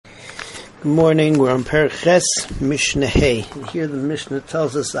Good morning. We're on Perek Ches, Mishnah Hey. And here the Mishnah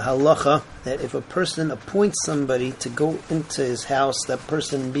tells us the halacha that if a person appoints somebody to go into his house, that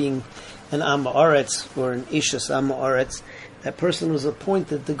person being an Am Haaretz or an Ishas Am Haaretz, that person was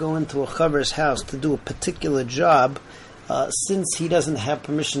appointed to go into a chaver's house to do a particular job, since he doesn't have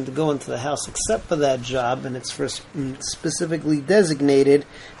permission to go into the house except for that job, and it's for specifically designated,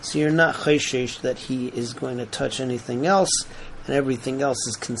 so you're not chayshesh that he is going to touch anything else, and everything else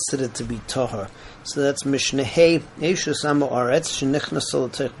is considered to be tahor. So that's Mishnah Hey. Eishes Am Haaretz shenichnas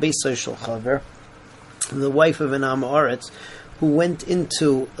l'teich beisay shel chaver, the wife of an Am Haaretz who went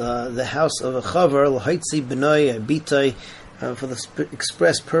into the house of a chaver l'haitzi b'noi bitay, for the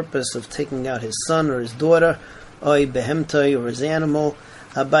express purpose of taking out his son or his daughter, oy behemtay, or his animal,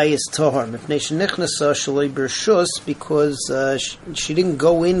 abayis tahor mipnei shenichnas shaloi b'rshus, because she didn't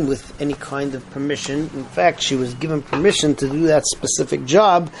go in with any kind of permission. In fact, she was given permission to do that specific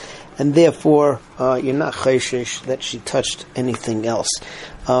job, and therefore you're not chayshish that she touched anything else.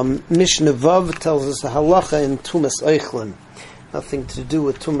 Mishnah Vav tells us the halacha in Tumas Eichlin. Nothing to do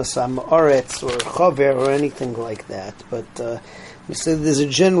with Tumas Am Haaretz or Chaver or anything like that. But we say there's a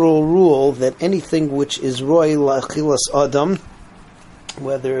general rule that anything which is Roy La'achilas Adam,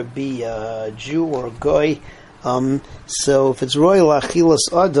 whether it be a Jew or a Goy, so if it's Roy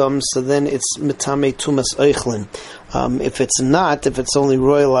La'achilas Adam, so then it's Mitame Tumas Eichlin. If it's not, if it's only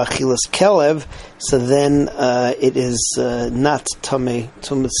Roy La'achilas Kelev, so then it is not Tame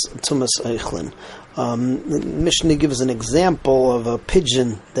Tumas Eichlin. Mishnah gives an example of a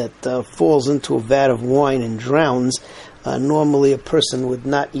pigeon that falls into a vat of wine and drowns. Normally a person would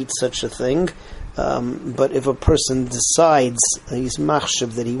not eat such a thing, but if a person decides, he's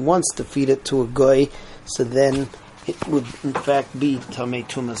machshav, that he wants to feed it to a goy, so then it would in fact be tamei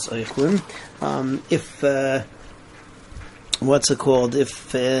tumas eichlin. If a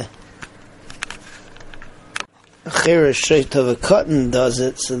cheresh sheit of a cotton does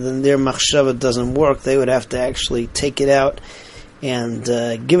it, so then their machshava doesn't work. They would have to actually take it out and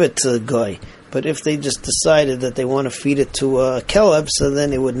give it to the goy. But if they just decided that they want to feed it to a kelev, so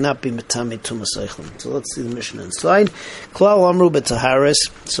then it would not be metame tumas eichlin. So let's see the Mishnah inside. Klal amru b'taharis.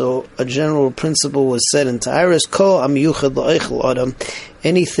 So a general principle was said in taharis: kol amiyuchad la'eichel adam.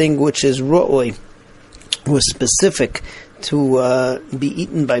 Anything which is ro'oi, was specific to be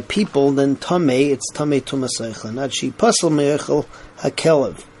eaten by people, then tamei, it's tamei tumas eichlin. Ad she pasal me'eichel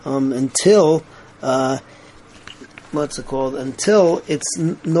hakelev, until until it's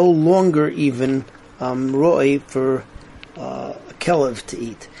no longer even ro'ei for a kelev to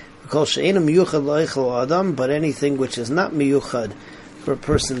eat. Kol she'einu miyuchad la'eichel adam, but anything which is not miyuchad for a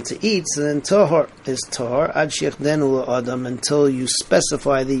person to eat, so then tahor is tahor ad sheyachdenu la'adam, until you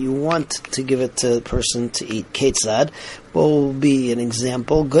specify that you want to give it to the person to eat. Ketzad will be an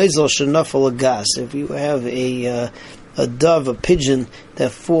example. Gezel shenafal agas. If you have a dove, a pigeon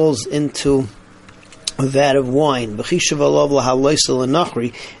that falls into a vat of wine, and a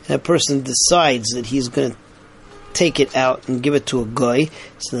person decides that he's going to take it out and give it to a guy,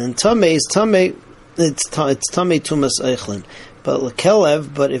 so then tamei is tamei. It's tamei tumas eichlin. But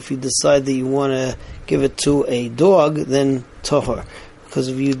lekelev, but if you decide that you want to give it to a dog, then tahor. Because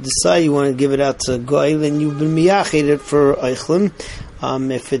if you decide you want to give it out to a goy, then you've been miyached it for eichlin.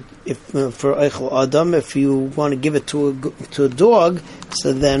 If for eichel adam, if you want to give it to a dog,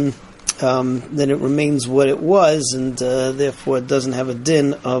 so then it remains what it was, and therefore it doesn't have a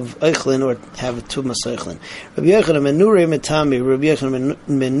din of eichlin or have a tumas eichlin. Rabbi Yochanan ben Nuri mitami. Rabbi Yochanan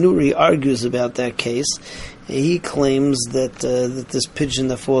ben Nuri argues about that case. He claims that this pigeon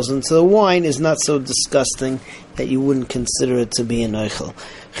that falls into the wine is not so disgusting that you wouldn't consider it to be an eichel.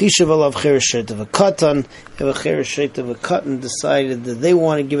 Chishav alav cheresh of a katan. If a cheresh of a katan decided that they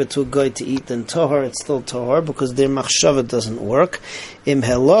want to give it to a guy to eat, then tahor, it's still tahor, because their machshava doesn't work. Im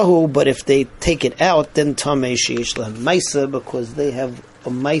helahu, but if they take it out, then tamei sheish lahem maisa, because they have a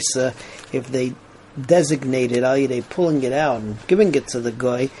maisa. If they designate it, they pulling it out and giving it to the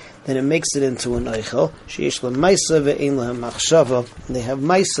guy, then it makes it into an eichel. Sheish lahem maisa ve'ein lahem machshava. They have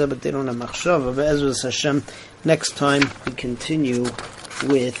maisa, but they don't have machshava. But Ezras Hashem, next time we continue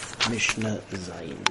with Mishnah Zayin.